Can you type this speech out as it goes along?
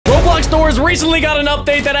Roblox doors recently got an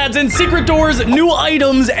update that adds in secret doors, new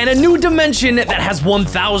items, and a new dimension that has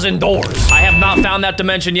 1,000 doors. I have not found that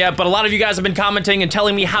dimension yet, but a lot of you guys have been commenting and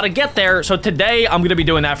telling me how to get there, so today I'm gonna be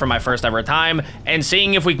doing that for my first ever time and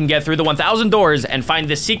seeing if we can get through the 1,000 doors and find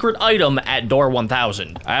the secret item at door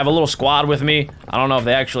 1,000. I have a little squad with me. I don't know if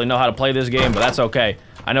they actually know how to play this game, but that's okay.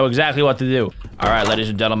 I know exactly what to do. All right, ladies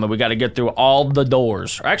and gentlemen, we got to get through all the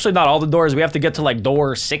doors. Or actually, not all the doors. We have to get to like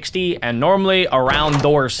door 60. And normally around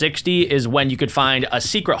door 60 is when you could find a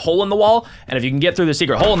secret hole in the wall. And if you can get through the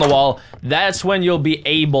secret hole in the wall, that's when you'll be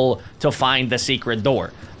able to find the secret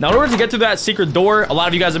door. Now, in order to get through that secret door, a lot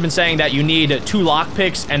of you guys have been saying that you need 2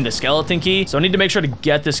 lockpicks and the skeleton key. So I need to make sure to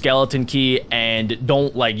get the skeleton key and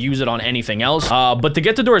don't like use it on anything else. But to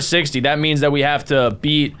get to door 60, that means that we have to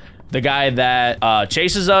beat the guy that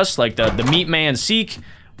chases us, like the meat man Seek.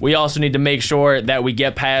 We also need to make sure that we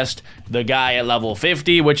get past the guy at level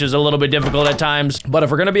 50, which is a little bit difficult at times. But if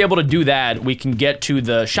we're gonna be able to do that, we can get to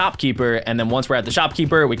the shopkeeper, and then once we're at the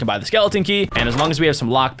shopkeeper, we can buy the skeleton key. And as long as we have some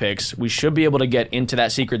lockpicks, we should be able to get into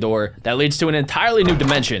that secret door that leads to an entirely new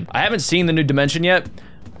dimension. I haven't seen the new dimension yet,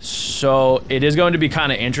 so it is going to be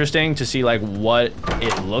kind of interesting to see like what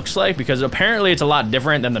it looks like, because apparently it's a lot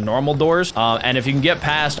different than the normal doors. And if you can get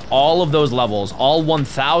past all of those levels, all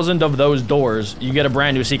 1,000 of those doors, you get a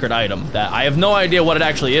brand new secret item that I have no idea what it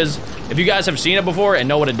actually is. If you guys have seen it before and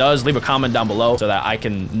know what it does, leave a comment down below so that I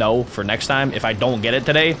can know for next time if I don't get it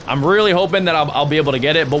today. I'm really hoping that I'll be able to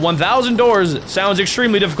get it, but 1,000 doors sounds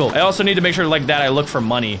extremely difficult. I also need to make sure like that I look for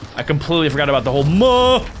money. I completely forgot about the whole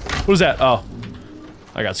what was that? Oh,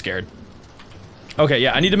 I got scared. Okay,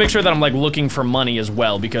 yeah, I need to make sure that I'm like looking for money as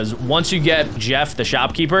well, because once you get Jeff, the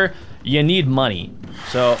shopkeeper, you need money.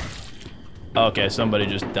 So, okay, somebody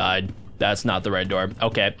just died. That's not the right door.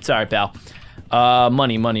 Okay, sorry, pal.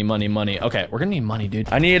 Money. Okay, we're gonna need money,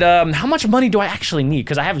 dude. I need, how much money do I actually need?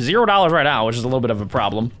 Because I have $0 right now, which is a little bit of a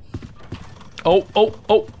problem. Oh,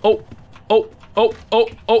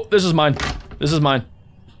 this is mine. This is mine.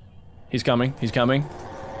 He's coming, he's coming.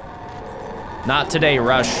 Not today,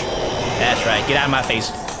 Rush. That's right, get out of my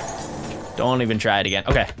face. Don't even try it again.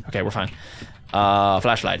 Okay, we're fine.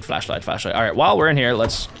 Flashlight. All right, while we're in here,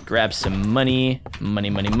 let's grab some money.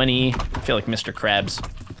 Money. I feel like Mr. Krabs.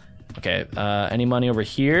 Okay, any money over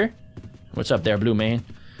here? What's up there, blue man?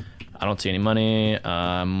 I don't see any money.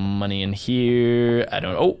 Money in here. I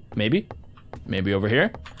don't, oh, maybe over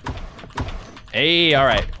here. Hey, all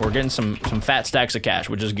right, we're getting some fat stacks of cash,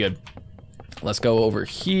 which is good. Let's go over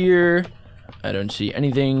here. I don't see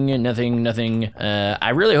anything, nothing. I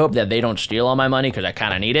really hope that they don't steal all my money, because I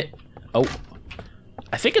kind of need it. Oh,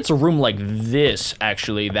 I think it's a room like this,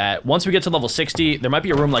 actually, that once we get to level 60, there might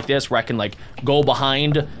be a room like this where I can like go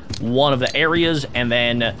behind one of the areas, and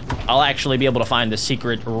then I'll actually be able to find the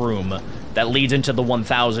secret room that leads into the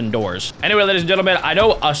 1,000 doors. Anyway, ladies and gentlemen, I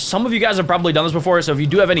know some of you guys have probably done this before, so if you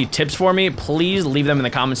do have any tips for me, please leave them in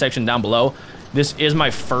the comment section down below. This is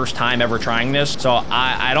my first time ever trying this, so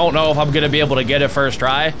I don't know if I'm gonna be able to get it first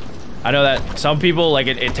try. I know that some people, like,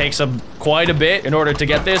 it takes them quite a bit in order to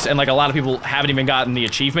get this, and like a lot of people haven't even gotten the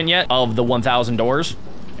achievement yet of the 1,000 doors.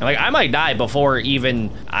 And like, I might die before even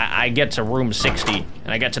I get to room 60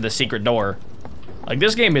 and I get to the secret door. Like,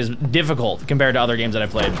 this game is difficult compared to other games that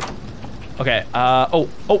I've played. Okay,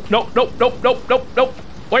 nope.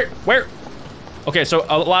 Where? Okay, so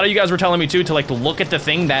a lot of you guys were telling me too to like look at the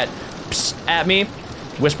thing that at me,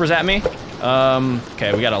 whispers at me.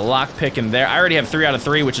 Okay, we got a lockpick in there. I already have 3 out of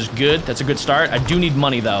 3, which is good. That's a good start. I do need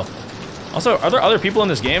money though. Also, are there other people in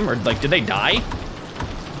this game, or like, did they die?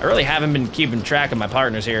 I really haven't been keeping track of my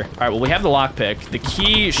partners here. All right, well, we have the lockpick. The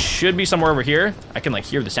key should be somewhere over here. I can like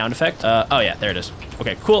hear the sound effect. Oh yeah, there it is.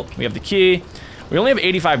 Okay, cool. We have the key. We only have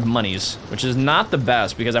 85 monies, which is not the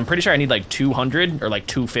best, because I'm pretty sure I need like 200 or like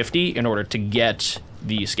 250 in order to get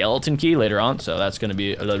the skeleton key later on, so that's gonna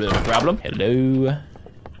be a little bit of a problem. Hello.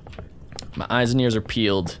 My eyes and ears are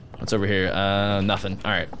peeled. What's over here? Nothing. All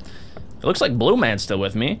right. It looks like Blue Man's still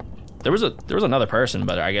with me. There was another person,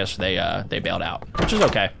 but I guess they bailed out, which is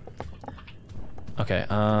okay. Okay.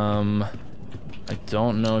 I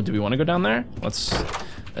don't know. Do we want to go down there? Let's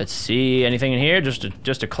see. Anything in here?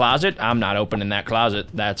 Just a closet. I'm not opening that closet.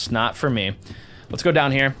 That's not for me. Let's go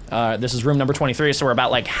down here. This is room number 23, so we're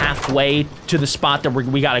about like halfway to the spot that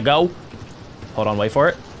we gotta go. Hold on, wait for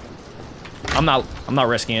it. I'm not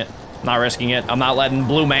risking it. Not risking it. I'm not letting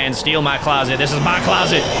Blue Man steal my closet. This is my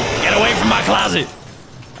closet. Get away from my closet.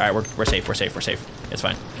 All right, we're safe. It's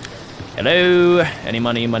fine. Hello. Any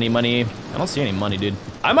money? I don't see any money, dude.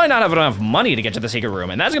 I might not have enough money to get to the secret room,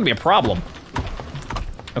 and that's gonna be a problem.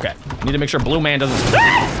 Okay, need to make sure Blue Man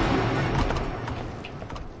doesn't.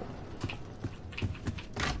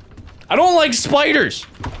 I don't like spiders.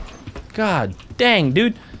 God dang,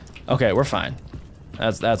 dude. Okay, we're fine.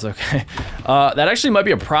 That's okay. That actually might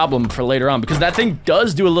be a problem for later on because that thing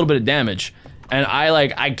does do a little bit of damage. And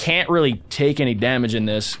I can't really take any damage in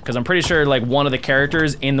this because I'm pretty sure like one of the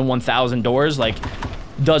characters in the 1,000 doors like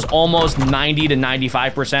does almost 90 to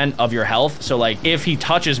 95% of your health. So like if he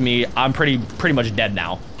touches me, I'm pretty much dead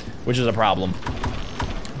now, which is a problem.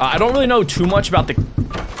 I don't really know too much about the...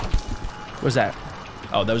 What was that?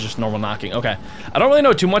 Oh, that was just normal knocking. Okay. I don't really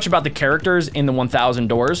know too much about the characters in the 1,000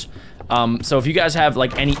 doors. So if you guys have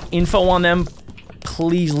like any info on them,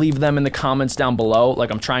 please leave them in the comments down below.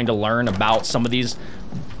 Like I'm trying to learn about some of these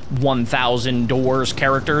 1,000 doors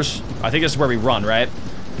characters. I think this is where we run, right?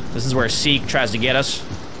 This is where Seek tries to get us.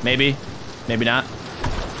 Maybe. Maybe not.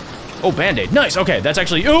 Oh, Band-Aid. Nice. Okay, that's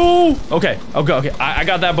actually... Ooh! Okay. Okay. I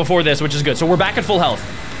got that before this, which is good. So we're back at full health.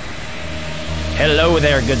 Hello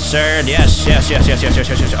there, good sir. Yes.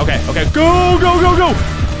 Okay. Go. Go.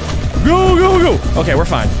 Okay, we're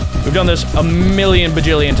fine. We've done this a million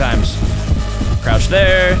bajillion times. Crouch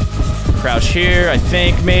there. Crouch here, I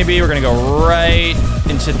think, maybe. We're gonna go right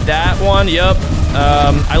into that one. Yup.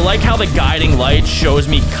 I like how the guiding light shows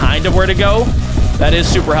me kind of where to go. That is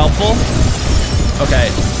super helpful. Okay.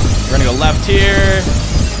 We're gonna go left here.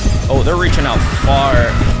 Oh, they're reaching out far.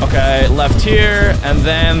 Okay, left here, and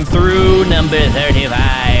then through number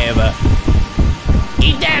 35.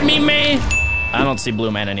 Eat that, me man. I don't see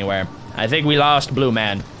Blue Man anywhere. I think we lost Blue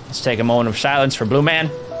Man. Let's take a moment of silence for Blue Man.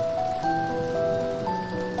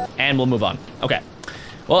 And we'll move on. Okay.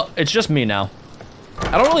 Well, it's just me now.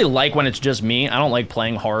 I don't really like when it's just me. I don't like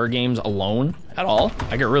playing horror games alone at all.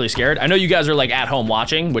 I get really scared. I know you guys are like at home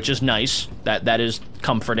watching, which is nice. That is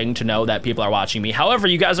comforting to know that people are watching me. However,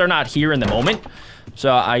 you guys are not here in the moment.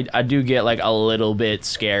 So I do get like a little bit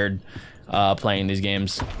scared playing these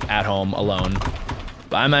games at home alone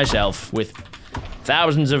by myself with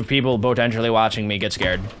thousands of people potentially watching me get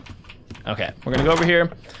scared. Okay, we're gonna go over here.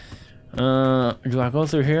 Do I go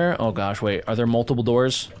through here? Oh gosh, wait, are there multiple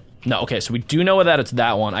doors? No, okay, so we do know that it's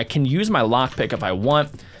that one. I can use my lockpick if I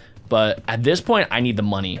want, but at this point, I need the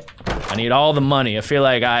money. I need all the money. I feel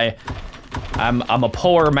like I'm a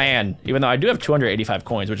poor man, even though I do have 285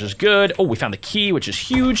 coins, which is good. Oh, we found the key, which is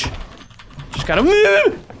huge. Just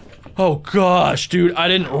gotta... Oh gosh, dude, I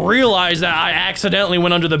didn't realize that I accidentally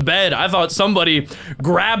went under the bed. I thought somebody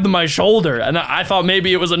grabbed my shoulder, and I thought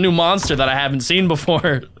maybe it was a new monster that I haven't seen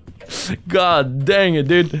before. God dang it,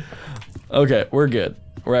 dude. Okay, we're good.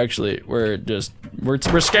 We're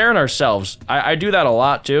scaring ourselves. I do that a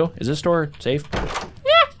lot too. Is this door safe?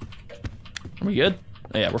 Yeah. Are we good?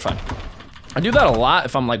 Oh, yeah, we're fine. I do that a lot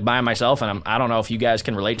if I'm like by myself, and I don't know if you guys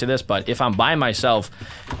can relate to this, but if I'm by myself,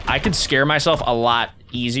 I could scare myself a lot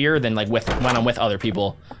easier than like when I'm with other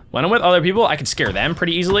people. When I'm with other people, I can scare them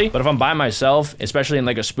pretty easily, but if I'm by myself, especially in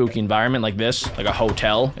like a spooky environment like this, like a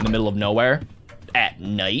hotel in the middle of nowhere at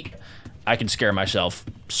night, I can scare myself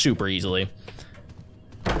super easily.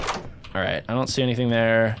 All right, I don't see anything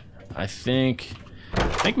there. I think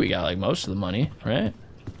we got like most of the money, right?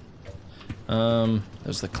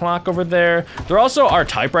 There's the clock over there. There also are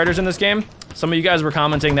typewriters in this game. Some of you guys were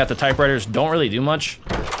commenting that the typewriters don't really do much.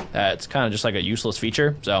 It's kind of just like a useless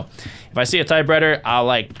feature. So if I see a typewriter, I'll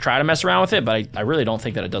like try to mess around with it, but I really don't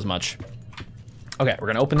think that it does much. Okay, we're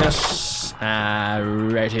gonna open this.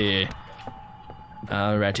 Alrighty.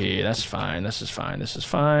 Alrighty, that's fine. This is fine. This is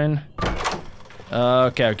fine.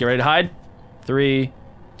 Okay, get ready to hide. 3,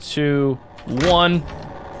 2, 1.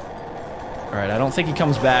 All right, I don't think he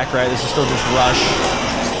comes back, right? This is still just rush.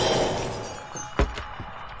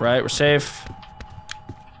 Right, we're safe.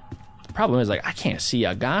 Problem is, like, I can't see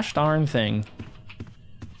a gosh darn thing.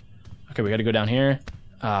 Okay, we gotta go down here.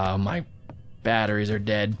 Oh, my batteries are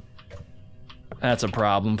dead. That's a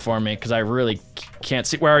problem for me, because I really can't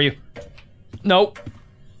see. Where are you? Nope.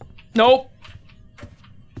 Nope.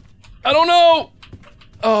 I don't know.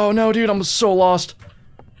 Oh, no, dude, I'm so lost.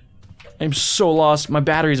 I'm so lost. My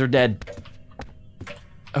batteries are dead.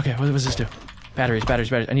 Okay, what does this do? Batteries. I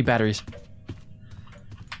need batteries.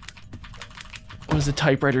 What does the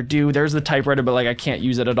typewriter do? There's the typewriter, but like I can't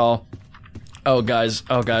use it at all. Oh guys,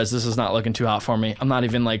 this is not looking too hot for me. I'm not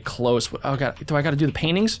even like close. Oh god, do I gotta do the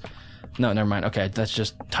paintings? No, never mind. Okay, that's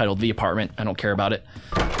just titled The Apartment. I don't care about it.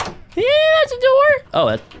 Yeah, that's a door.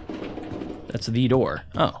 Oh, that's the door.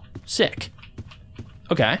 Oh, sick.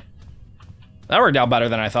 Okay. That worked out better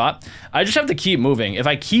than I thought. I just have to keep moving. If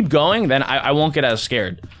I keep going, then I won't get as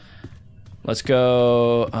scared. Let's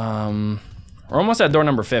go, we're almost at door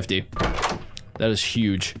number 50. That is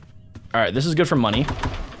huge. All right, this is good for money.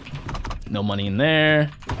 No money in there.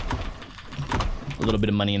 A little bit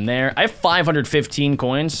of money in there. I have 515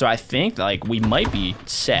 coins, so I think like we might be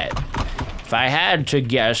set. If I had to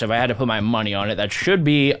guess, if I had to put my money on it, that should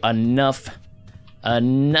be enough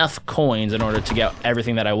coins in order to get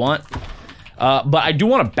everything that I want. But I do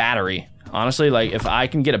want a battery. Honestly, like if I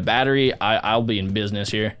can get a battery, I'll be in business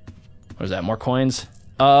here. What is that? More coins?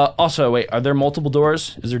 Also, wait, are there multiple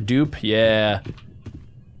doors? Is there dupe? Yeah.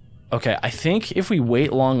 Okay, I think if we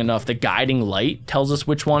wait long enough, the guiding light tells us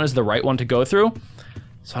which one is the right one to go through.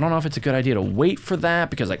 So I don't know if it's a good idea to wait for that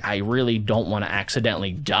because like I really don't want to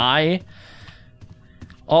accidentally die.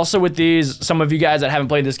 Also with these, some of you guys that haven't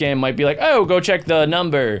played this game might be like, oh, go check the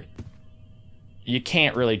number. You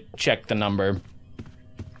can't really check the number.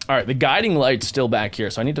 All right, the guiding light's still back here,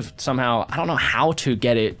 so I need to somehow, I don't know how to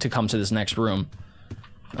get it to come to this next room.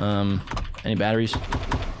 Any batteries?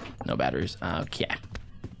 No batteries. Okay.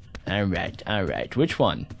 All right. Which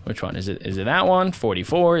one? Is it that one?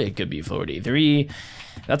 44, it could be 43.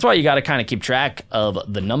 That's why you gotta kind of keep track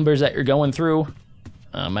of the numbers that you're going through.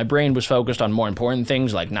 My brain was focused on more important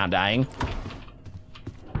things like not dying.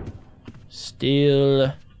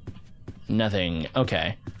 Still nothing.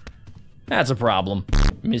 Okay. That's a problem.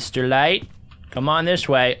 Mr. Light, come on this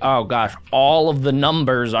way. Oh gosh, all of the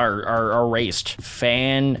numbers are erased.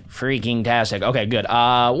 Fan-freaking-tastic. Okay, good.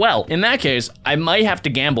 Well, in that case, I might have to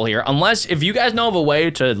gamble here. Unless, if you guys know of a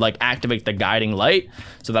way to, like, activate the guiding light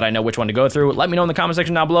so that I know which one to go through, let me know in the comment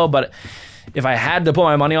section down below. But if I had to put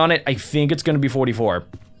my money on it, I think it's gonna be 44.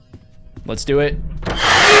 Let's do it.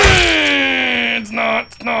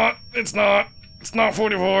 It's not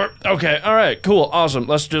 44. Okay, all right, cool, awesome.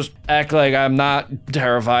 Let's just act like I'm not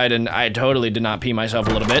terrified and I totally did not pee myself a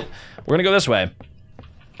little bit. We're gonna go this way.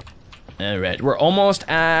 All right, we're almost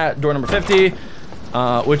at door number 50,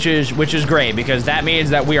 which is great because that means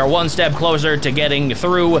that we are one step closer to getting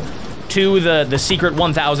through to the secret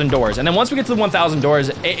 1,000 doors. And then once we get to the 1,000 doors,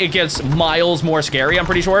 it gets miles more scary, I'm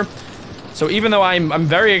pretty sure. So even though I'm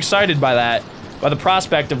very excited by that, by the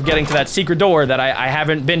prospect of getting to that secret door that I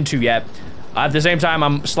haven't been to yet, at the same time,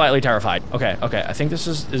 I'm slightly terrified. Okay, I think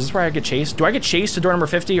is this where I get chased? Do I get chased to door number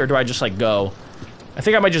 50 or do I just like go? I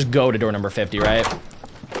think I might just go to door number 50, right?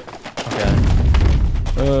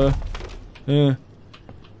 Okay.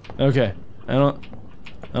 Okay. I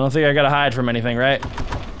don't think I gotta hide from anything, right?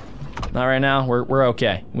 Not right now, we're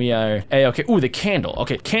okay. We are A-okay. Ooh, the candle.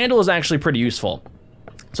 Okay, candle is actually pretty useful.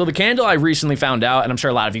 So the candle I recently found out, and I'm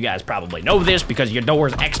sure a lot of you guys probably know this because you're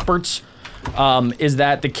doors experts, is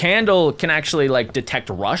that the candle can actually like detect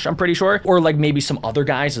rush, I'm pretty sure, or like maybe some other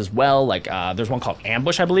guys as well. Like there's one called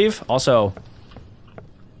ambush, I believe. Also,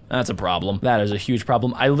 that's a problem. That is a huge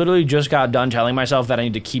problem. I literally just got done telling myself that I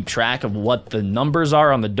need to keep track of what the numbers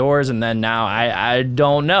are on the doors, and then now I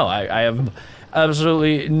don't know. I have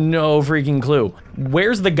absolutely no freaking clue.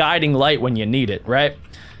 Where's the guiding light when you need it, right?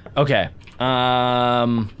 Okay.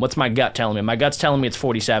 What's my gut telling me? My gut's telling me it's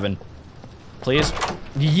 47. Please?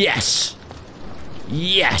 Yes!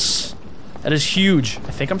 Yes! That is huge.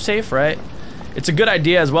 I think I'm safe, right? It's a good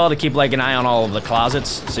idea as well to keep like an eye on all of the closets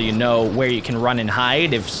so you know where you can run and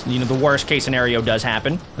hide if, you know, the worst case scenario does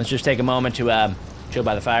happen. Let's just take a moment to chill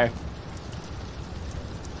by the fire.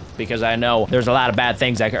 Because I know there's a lot of bad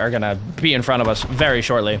things that are gonna be in front of us very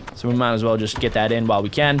shortly. So we might as well just get that in while we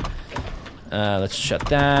can. Let's shut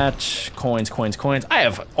that. Coins. I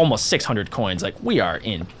have almost 600 coins. Like, we are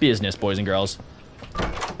in business, boys and girls.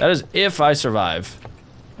 That is if I survive.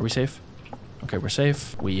 Are we safe? Okay, we're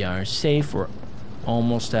safe. We are safe. We're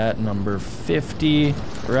almost at number 50,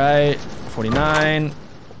 right? 49,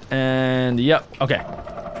 and yep, okay.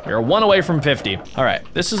 We're one away from 50. All right,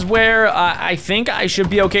 this is where I think I should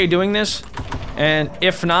be okay doing this. And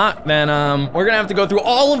if not, then we're gonna have to go through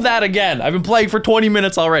all of that again. I've been playing for 20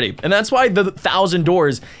 minutes already. And that's why the 1,000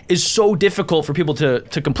 doors is so difficult for people to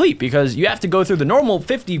complete, because you have to go through the normal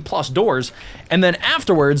 50 plus doors, and then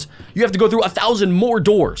afterwards, you have to go through 1,000 more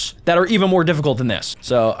doors that are even more difficult than this.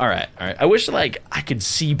 So, all right. I wish like I could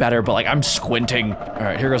see better, but like I'm squinting. All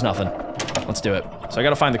right, here goes nothing. Let's do it. So I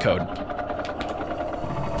gotta find the code.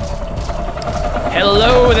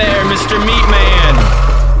 Hello there, Mr. Meatman.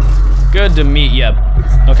 Good to meet ya.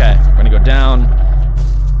 Okay, we're gonna go down.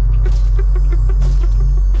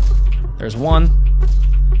 There's one.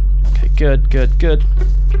 Okay, good.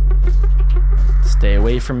 Stay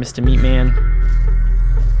away from Mr. Meatman.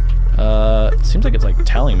 It seems like it's like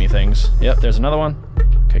telling me things. Yep, there's another one.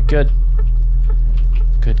 Okay, good.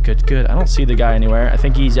 Good. I don't see the guy anywhere. I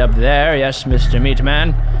think he's up there. Yes, Mr.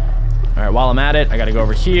 Meatman. All right, while I'm at it, I gotta go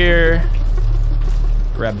over here.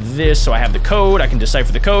 Grab this so I have the code. I can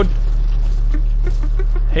decipher the code.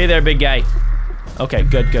 Hey there, big guy. Okay,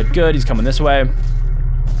 good. He's coming this way.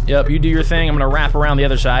 Yep, you do your thing. I'm gonna wrap around the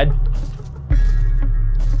other side.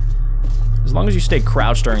 As long as you stay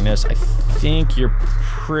crouched during this, I think you're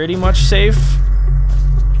pretty much safe.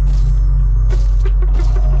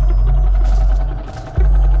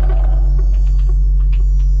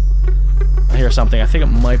 I hear something. I think it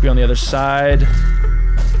might be on the other side.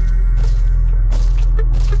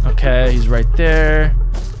 Okay, he's right there.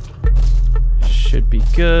 Should be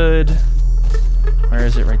good. Where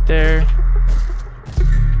is it? Right there.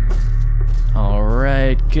 All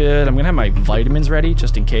right, good. I'm gonna have my vitamins ready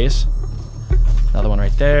just in case. Another one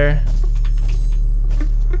right there.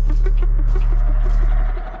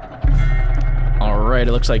 All right,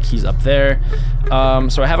 it looks like he's up there.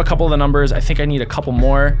 So I have a couple of the numbers. I think I need a couple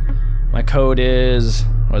more. My code is,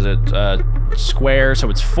 what is it? Square, so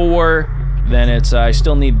it's 4. Then it's, I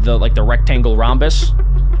still need the, like the rectangle rhombus.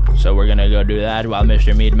 So we're gonna go do that while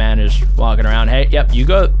Mr. Meatman is walking around. Hey, yep, you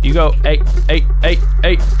go. Hey,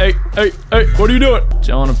 what are you doing?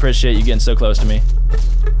 Don't appreciate you getting so close to me.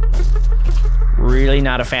 Really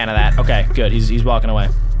not a fan of that. Okay, good, he's walking away.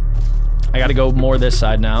 I gotta go more this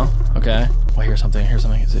side now, okay. Oh, I hear something,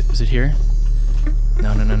 Is it here?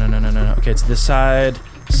 No. Okay, it's this side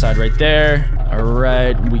right there. All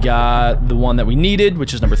right, we got the one that we needed,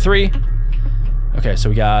 which is number 3. Okay, so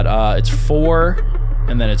we got, it's 4,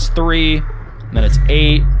 and then it's 3, and then it's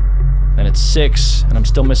 8, then it's 6, and I'm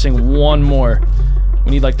still missing one more. We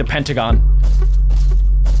need, like, the pentagon.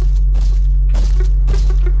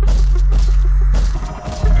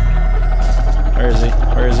 Where is he?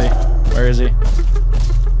 Where is he?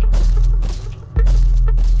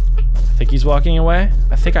 I think he's walking away.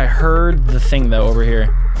 I think I heard the thing, though, over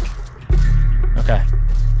here. Okay.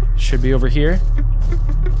 Should be over here.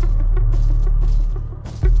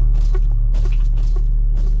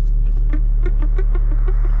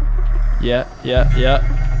 Yeah.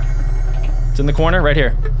 It's in the corner, right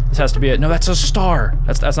here. This has to be it. No, that's a star.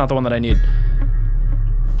 That's not the one that I need.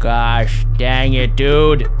 Gosh, dang it,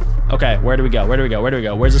 dude. Okay, where do we go?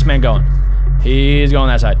 Where's this man going? He's going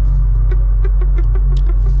that side.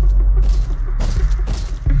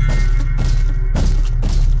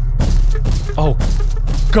 Oh,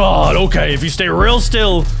 God, okay. If you stay real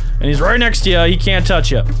still, and he's right next to you, he can't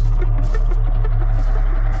touch you. I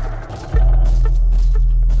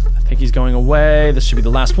think he's going away. This should be the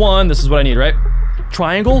last one. This is what I need, right?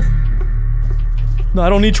 Triangle? No, I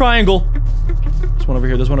don't need triangle. There's one over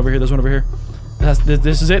here, there's one over here.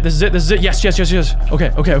 This is it. Yes. Okay.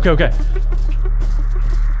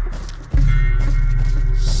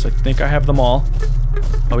 So I think I have them all.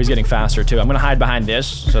 Oh, he's getting faster too. I'm gonna hide behind this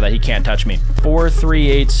so that he can't touch me.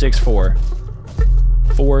 43864.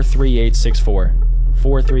 43864.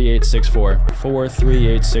 43864.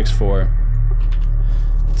 43864.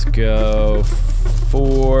 Let's go.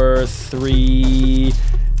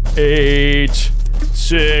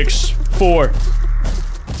 43864.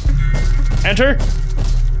 Enter.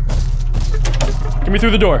 Get me through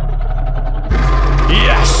the door.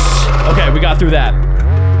 Yes! Okay, we got through that.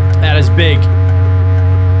 That is big.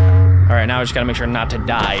 Alright, now I just gotta make sure not to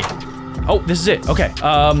die. Oh, this is it. Okay.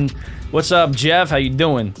 What's up, Jeff? How you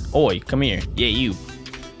doing? Oi, come here. Yeah, you.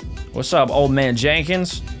 What's up, old man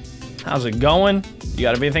Jenkins? How's it going? You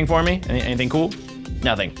got anything for me? Anything cool?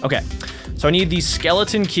 Nothing. Okay. So I need the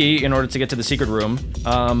skeleton key in order to get to the secret room.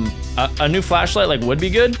 A new flashlight like would be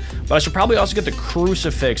good, but I should probably also get the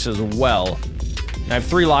crucifix as well. And I have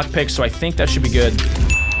 3 lockpicks, so I think that should be good.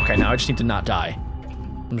 Okay, now I just need to not die.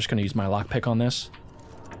 I'm just gonna use my lockpick on this.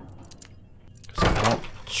 'Cause I don't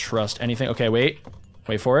trust anything. Okay, wait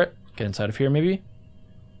for it. Get inside of here, maybe.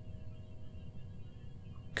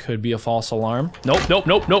 Could be a false alarm. Nope,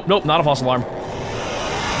 not a false alarm.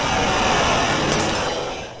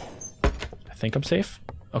 I think I'm safe.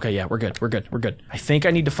 Okay, yeah, we're good. I think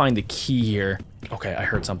I need to find the key here. Okay, I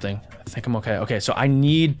heard something. I think I'm okay. Okay, so I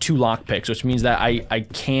need 2 lockpicks, which means that I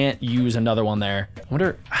can't use another one there. I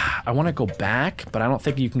wonder, I want to go back, but I don't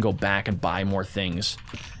think you can go back and buy more things.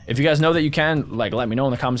 If you guys know that you can, like, let me know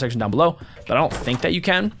in the comment section down below, but I don't think that you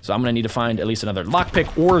can, so I'm gonna need to find at least another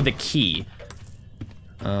lockpick or the key.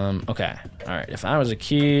 Okay, all right, if I was a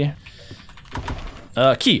key...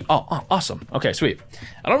 key. Oh, awesome. Okay, sweet.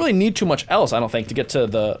 I don't really need too much else, I don't think, to get to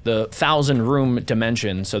the 1,000 room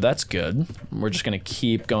dimension, so that's good. We're just gonna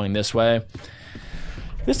keep going this way.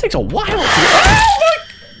 This takes a while to... Oh!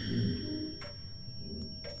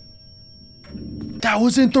 That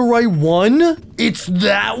wasn't the right one? It's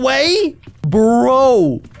that way?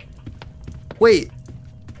 Bro. Wait,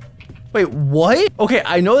 what? Okay,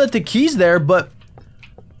 I know that the key's there, but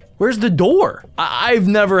where's the door? I've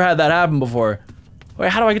never had that happen before.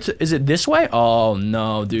 Wait, how do I get to, is it this way? Oh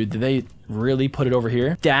no, dude, really put it over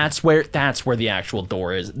here. That's where the actual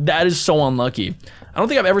door is. That is so unlucky. I don't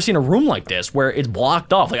think I've ever seen a room like this where it's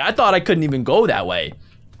blocked off. Like, I thought I couldn't even go that way.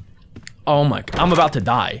 Oh my, I'm about to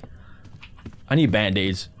die. I need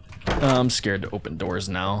band-aids. I'm scared to open doors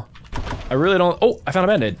now. I really don't. Oh, I found a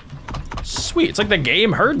band-aid. Sweet, it's like the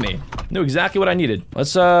game heard me. Knew exactly what I needed.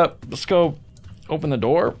 Let's go open the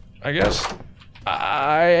door, I guess.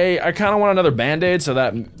 I kind of want another band-aid so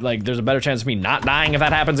that, like, there's a better chance of me not dying if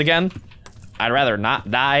that happens again. I'd rather not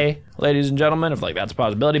die, ladies and gentlemen, if, like, that's a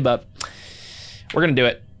possibility, but we're gonna do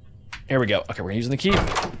it. Here we go. Okay, we're using the key.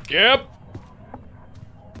 Yep.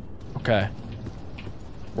 Okay.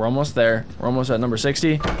 We're almost there. We're almost at number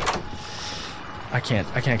 60. I can't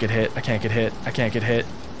get hit. I can't get hit. I can't get hit.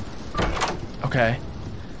 Okay.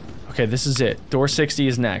 Okay, this is it. Door 60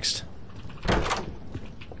 is next.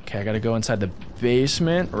 Okay, I gotta go inside the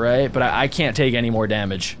basement, right? But I can't take any more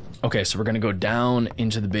damage. Okay, so we're gonna go down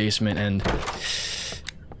into the basement and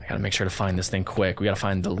I gotta make sure to find this thing quick. We gotta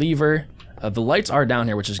find the lever. The lights are down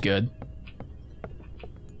here, which is good.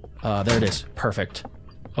 There it is. Perfect.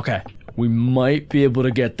 Okay, we might be able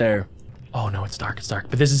to get there. Oh no, it's dark,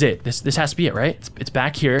 but this is it. This has to be it, right? It's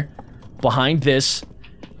back here, behind this.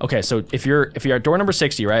 Okay, so if you're at door number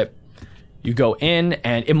 60, right? You go in,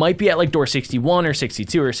 and it might be at like door 61 or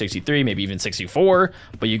 62 or 63, maybe even 64,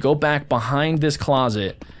 but you go back behind this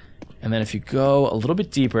closet, and then if you go a little bit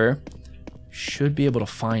deeper, should be able to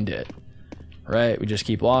find it, right? We just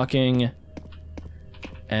keep walking,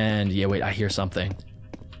 and yeah, wait, I hear something.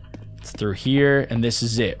 It's through here, and this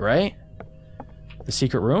is it, right? The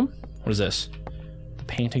secret room? What is this? The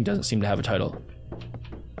painting doesn't seem to have a title.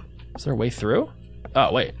 Is there a way through?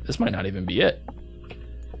 Oh, wait, this might not even be it.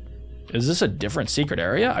 Is this a different secret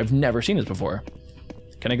area? I've never seen this before.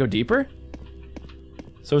 Can I go deeper?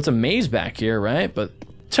 So it's a maze back here, right? But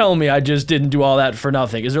tell me I just didn't do all that for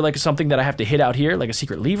nothing. Is there like something that I have to hit out here? Like a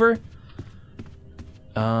secret lever?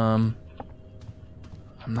 I'm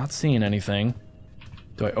not seeing anything.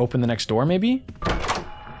 Do I open the next door maybe?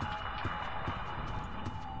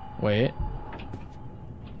 Wait.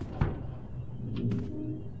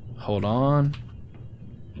 Hold on.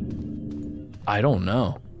 I don't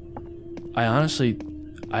know. I honestly,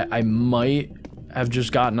 I might have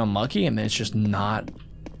just gotten unlucky and it's just not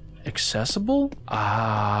accessible.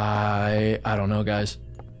 I don't know, guys.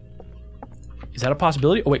 Is that a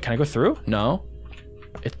possibility? Oh wait, can I go through? No.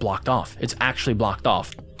 It's blocked off. It's actually blocked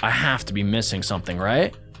off. I have to be missing something,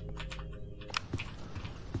 right?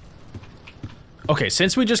 Okay,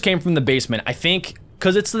 since we just came from the basement, I think,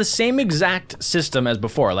 because it's the same exact system as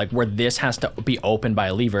before, like where this has to be opened by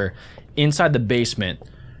a lever, inside the basement,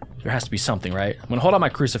 there has to be something, right? I'm gonna hold out my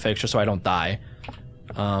crucifix just so I don't die.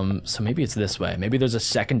 So maybe it's this way. Maybe there's a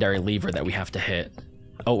secondary lever that we have to hit.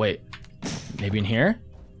 Oh, wait. Maybe in here?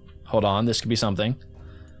 Hold on, this could be something.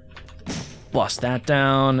 Bust that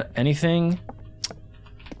down. Anything?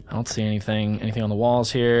 I don't see anything. Anything on the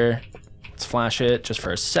walls here? Let's flash it just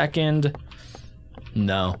for a second.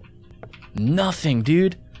 No. Nothing,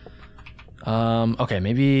 dude. Okay,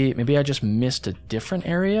 maybe I just missed a different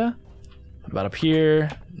area. What about up here?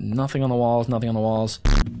 Nothing on the walls, nothing on the walls.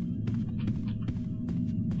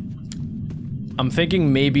 I'm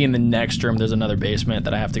thinking maybe in the next room there's another basement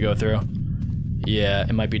that I have to go through. Yeah,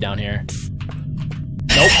 it might be down here.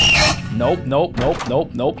 Nope. Nope, nope, nope, nope,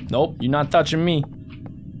 nope, nope. You're not touching me.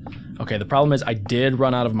 Okay, the problem is I did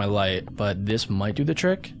run out of my light, but this might do the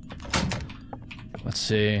trick. Let's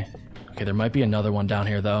see. Okay, there might be another one down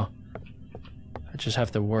here, though. I just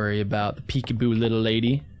have to worry about the peekaboo little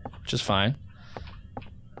lady, which is fine.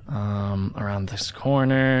 Around this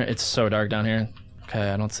corner. It's so dark down here. Okay,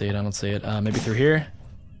 I don't see it, I don't see it. Maybe through here?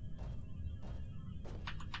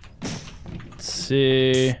 Let's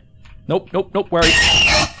see. Nope, nope, nope, where are you?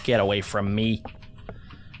 Get away from me.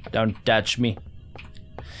 Don't touch me.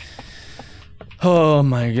 Oh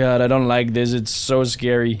my god, I don't like this. It's so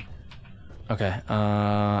scary. Okay,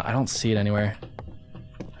 I don't see it anywhere.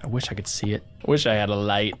 I wish I could see it. I wish I had a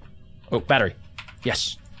light. Oh, battery.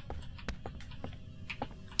 Yes.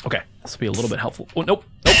 Okay, this will be a little bit helpful. Oh, nope,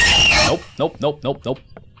 nope, nope, nope, nope, nope, nope.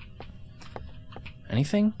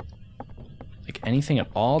 Anything? Like anything at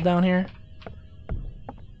all down here?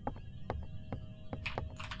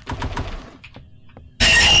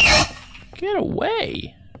 Get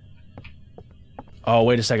away. Oh,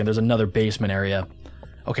 wait a second, there's another basement area.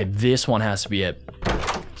 Okay, this one has to be it.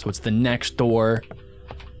 So it's the next door.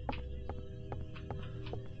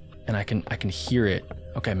 And I can hear it.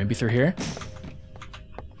 Okay, maybe through here?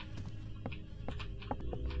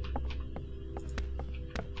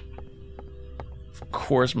 Of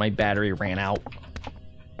course my battery ran out.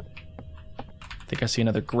 I think I see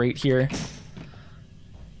another grate here.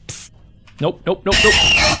 Nope, nope, nope, nope.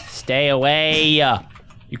 Stay away,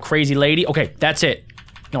 you crazy lady. Okay, that's it.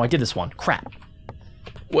 No, I did this one. Crap.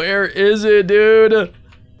 Where is it, dude?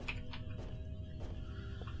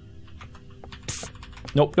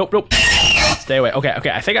 Nope, nope, nope. Stay away. Okay,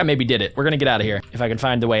 okay, I think I maybe did it. We're gonna get out of here if I can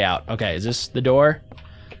find the way out. Okay, is this the door?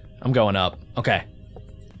 I'm going up. Okay.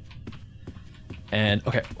 And,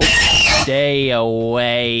 okay. Oh, stay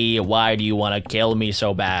away. Why do you want to kill me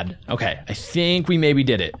so bad? Okay, I think we maybe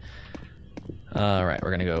did it. All right,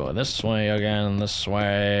 we're gonna go this way again, this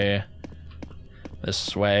way,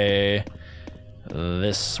 this way,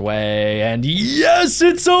 this way, and yes,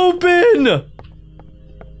 it's open!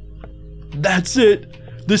 That's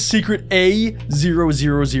it, the secret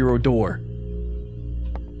A000 door.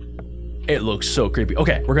 It looks so creepy.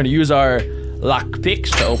 Okay, we're gonna use our lock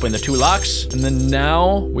picks to open the 2 locks, and then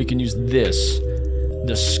now we can use this,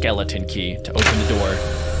 the skeleton key, to open the door.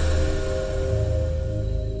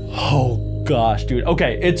 Oh gosh, dude.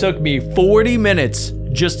 Okay, it took me 40 minutes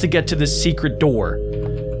just to get to the secret door.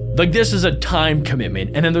 Like, this is a time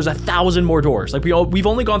commitment, and then there's 1,000 more doors. Like, we've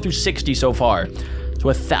only gone through 60 so far, so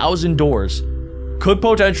 1,000 doors could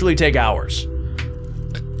potentially take hours.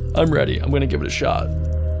 I'm ready. I'm gonna give it a shot.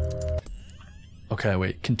 Okay,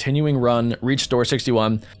 wait, continuing run, reach door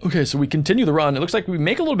 61. Okay, so we continue the run. It looks like we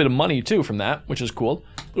make a little bit of money too from that, which is cool.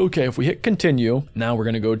 Okay, if we hit continue, now we're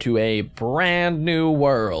gonna go to a brand new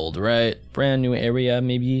world, right? Brand new area,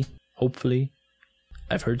 maybe, hopefully.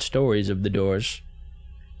 I've heard stories of the doors.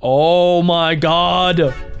 Oh my God.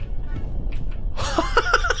 It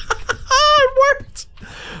worked.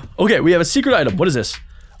 Okay, we have a secret item. What is this?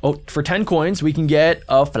 Oh, for 10 coins, we can get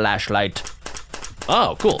a flashlight.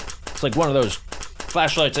 Oh, cool. It's like one of those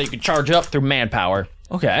flashlights that you can charge up through manpower.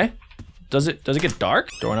 Okay. Does it get dark?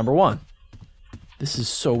 Door number 1. This is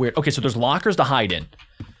so weird. Okay, so there's lockers to hide in.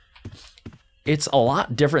 It's a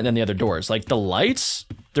lot different than the other doors. Like the lights,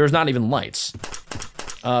 there's not even lights.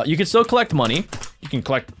 You can still collect money. You can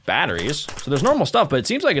collect batteries. So there's normal stuff, but it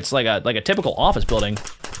seems like it's like a typical office building.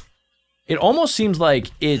 It almost seems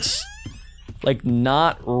like it's like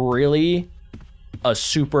not really a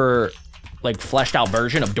super like fleshed out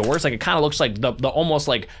version of doors. Like it kind of looks like the almost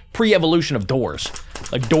like pre-evolution of doors.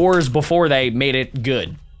 Like doors before they made it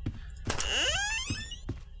good.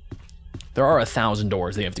 There are 1,000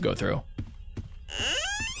 doors they have to go through.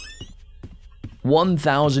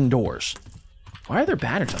 1,000 doors. Why are there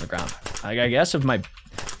batteries on the ground? I guess if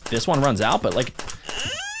this one runs out, but like,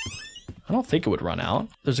 I don't think it would run out.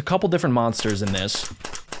 There's a couple different monsters in this.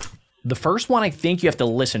 The first one I think you have to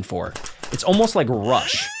listen for. It's almost like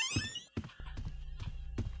Rush.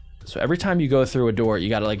 So every time you go through a door, you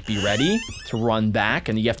gotta like be ready to run back,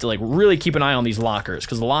 and you have to like really keep an eye on these lockers,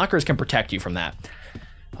 because the lockers can protect you from that.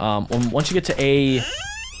 Once you get to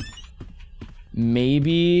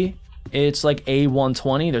maybe it's like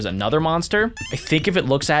A120, there's another monster. I think if it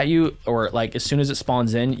looks at you, or like as soon as it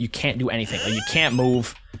spawns in, you can't do anything. Like you can't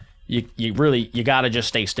move. You gotta just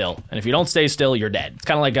stay still. And if you don't stay still, you're dead. It's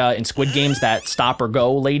kind of like in Squid Games, that stop or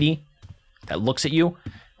go lady that looks at you.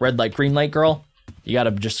 Red light, green light girl. You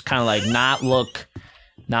gotta just kind of like not look,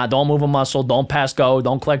 don't move a muscle, don't pass go,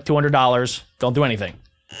 don't collect $200, don't do anything.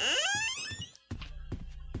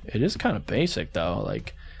 It is kind of basic though,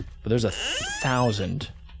 like, but there's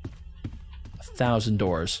 1,000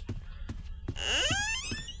 doors.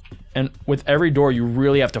 And with every door, you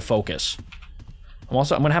really have to focus. I'm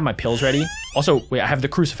gonna have my pills ready. Also, wait, I have the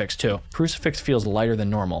crucifix too. Crucifix feels lighter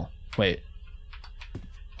than normal. Wait,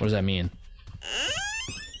 what does that mean?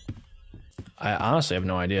 I honestly have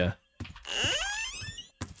no idea.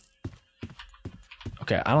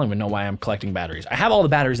 Okay, I don't even know why I'm collecting batteries. I have all the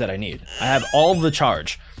batteries that I need. I have all of the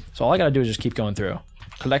charge. So all I gotta do is just keep going through.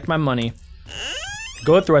 Collect my money.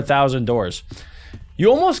 Go through 1,000 doors.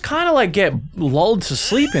 You almost kind of like get lulled to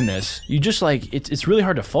sleep in this. You just like, it's really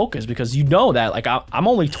hard to focus because you know that like I'm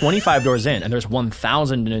only 25 doors in and there's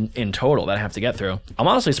 1,000 in total that I have to get through. I'm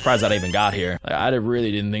honestly surprised that I even got here. Like, I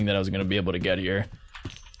really didn't think that I was gonna be able to get here.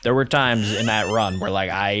 There were times in that run where like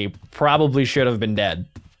I probably should have been dead.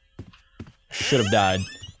 Should have died.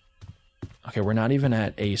 Okay, we're not even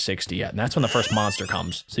at A60 yet, and that's when the first monster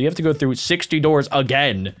comes. So you have to go through 60 doors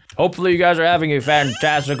again. Hopefully you guys are having a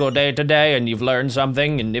fantastical day today and you've learned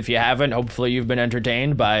something, and if you haven't, hopefully you've been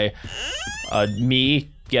entertained by me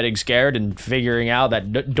getting scared and figuring out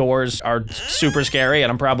that doors are super scary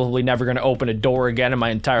and I'm probably never gonna open a door again in my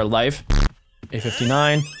entire life.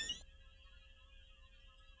 A59.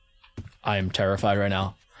 I am terrified right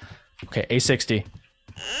now. Okay, A60.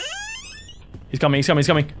 He's coming, he's coming, he's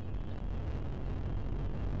coming.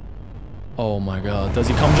 Oh my god, does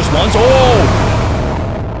he come just once? Oh!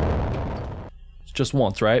 just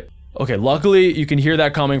once, right? Okay, luckily you can hear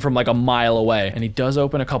that coming from like a mile away. And he does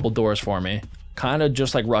open a couple doors for me. Kind of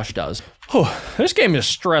just like Rush does. Whew, this game is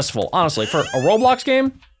stressful. Honestly, for a Roblox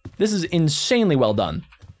game, this is insanely well done.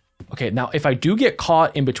 Okay, now if I do get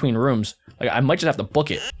caught in between rooms, like I might just have to book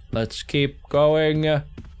it. Let's keep going. Oh,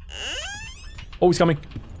 he's coming.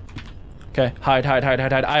 Okay, hide.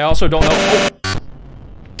 I also don't know. Oh.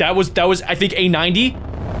 That was I think A90. So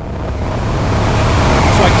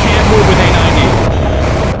I can't move with A90.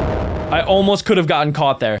 I almost could have gotten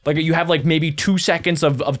caught there. Like you have like maybe 2 seconds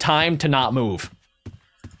of time to not move.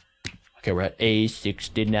 Okay, we're at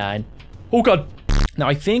A69. Oh God. Now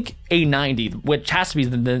I think A90, which has to be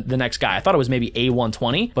the next guy. I thought it was maybe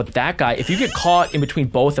A120, but that guy, if you get caught in between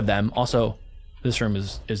both of them, also, this room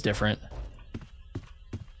is different.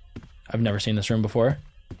 I've never seen this room before.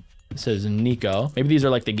 This is Nico. Maybe these are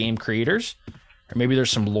like the game creators, or maybe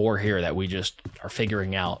there's some lore here that we just are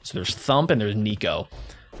figuring out. So there's Thump and there's Nico.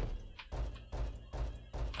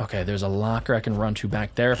 Okay, there's a locker I can run to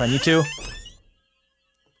back there if I need to.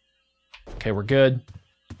 Okay, we're good.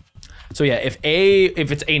 So yeah, if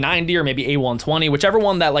it's A90 or maybe A120, whichever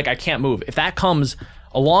one that like I can't move, if that comes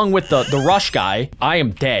along with the Rush guy, I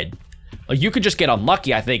am dead. Like you could just get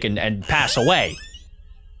unlucky, I think, and pass away.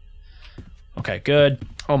 Okay, good.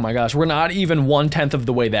 Oh my gosh, we're not even 1/10 of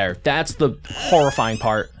the way there. That's the horrifying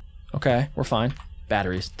part. Okay, we're fine.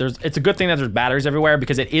 Batteries. It's a good thing that there's batteries everywhere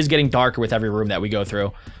because it is getting darker with every room that we go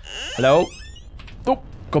through. Hello? Oh,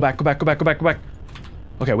 go back.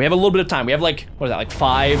 Okay, we have a little bit of time. We have like, what is that, like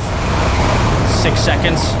 5, 6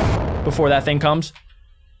 seconds before that thing comes.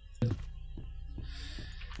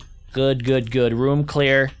 Good. Room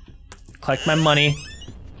clear. Collect my money.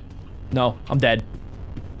 No, I'm dead.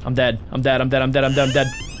 I'm dead.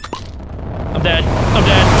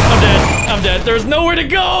 There's nowhere to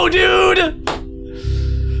go, dude!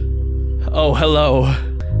 Oh, hello.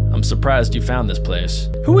 I'm surprised you found this place.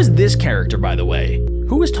 Who is this character, by the way?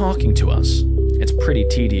 Who is talking to us? It's pretty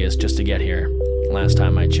tedious just to get here, last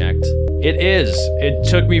time I checked. It is. It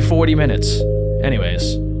took me 40 minutes.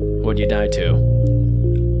 Anyways, what'd you die to?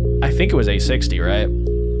 I think it was A60, right?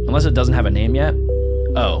 Unless it doesn't have a name yet.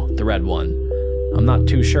 Oh, the red one. I'm not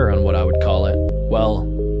too sure on what I would call it. Well,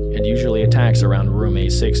 it usually attacks around room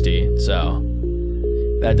A60, so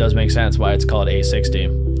that does make sense why it's called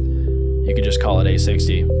A60. You could just call it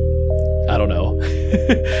A60. I don't know.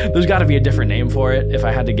 There's got to be a different name for it. If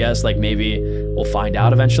I had to guess, like maybe we'll find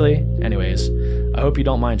out eventually. Anyways, I hope you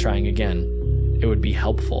don't mind trying again. It would be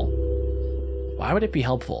helpful. Why would it be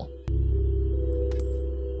helpful?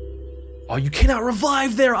 Oh, you cannot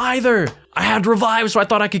revive there either. I had revive, so I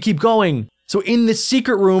thought I could keep going. So in this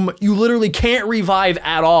secret room, you literally can't revive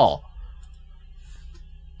at all.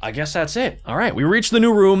 I guess that's it. All right, we reached the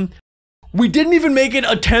new room. We didn't even make it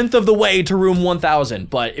 1/10 of the way to room 1000,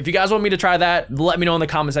 but if you guys want me to try that, let me know in the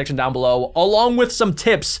comment section down below, along with some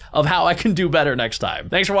tips of how I can do better next time.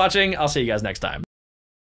 Thanks for watching. I'll see you guys next time.